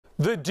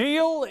The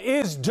deal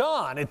is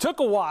done. It took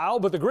a while,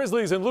 but the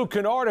Grizzlies and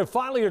Kennard have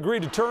finally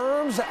agreed to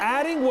terms,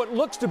 adding what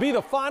looks to be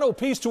the final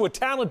piece to a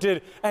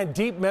talented and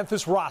deep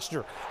Memphis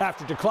roster.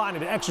 After declining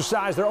to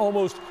exercise their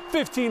almost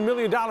 $15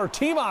 million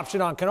team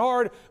option on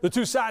Kennard, the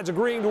two sides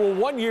agreeing to a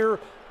one-year,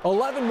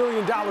 $11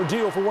 million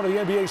deal for one of the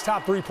NBA's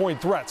top three-point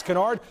threats.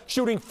 Kennard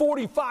shooting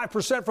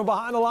 45% from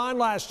behind the line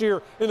last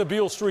year in the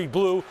Beale Street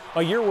Blue,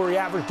 a year where he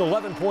averaged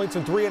 11 points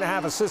and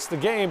 3.5 assists a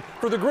game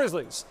for the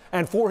Grizzlies.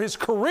 And for his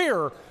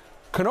career,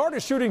 Kennard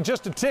is shooting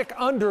just a tick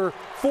under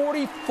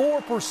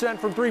 44%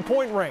 from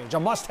three-point range, a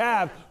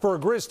must-have for a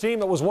Grizz team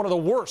that was one of the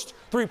worst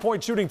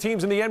three-point shooting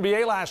teams in the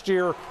NBA last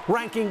year,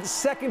 ranking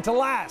second to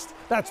last.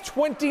 That's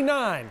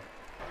 29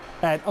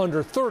 at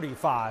under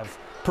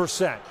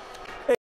 35%.